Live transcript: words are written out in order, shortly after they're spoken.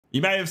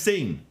You may have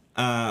seen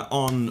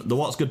on the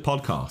What's Good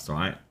podcast,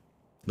 right?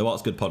 The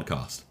What's Good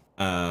podcast.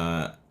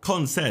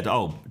 Con said,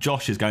 oh,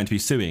 Josh is going to be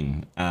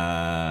suing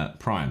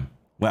Prime.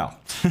 Well,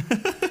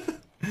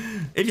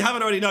 if you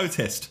haven't already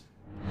noticed,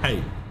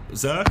 hey,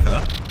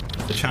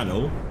 Zerkaa, the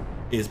channel,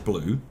 is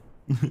blue.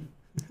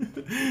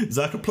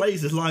 Zerkaa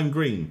Plays is lime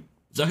green.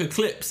 Zerkaa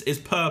Clips is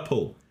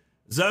purple.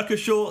 Zerkaa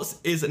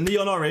Shorts is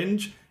neon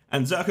orange.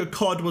 And Zerkaa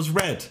Cod was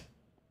red.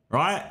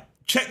 Right?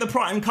 Check the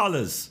Prime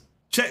colours.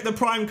 Check the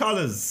Prime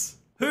colours.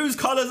 Whose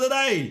colours are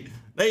they?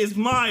 They is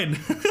mine.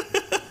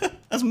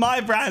 That's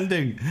my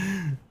branding.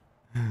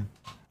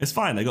 It's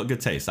fine. They got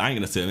good taste. I ain't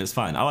going to sue them. It's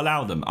fine. I'll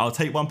allow them. I'll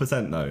take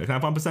 1% though. Can I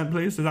have 1%,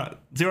 please? Is that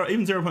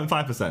even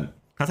 0.5%? Can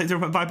I take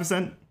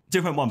 0.5%?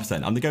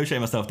 0.1%. I'm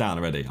negotiating myself down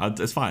already.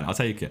 It's fine. I'll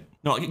take it.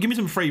 No, give me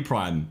some free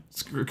Prime.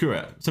 Screw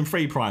it. Some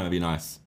free Prime would be nice.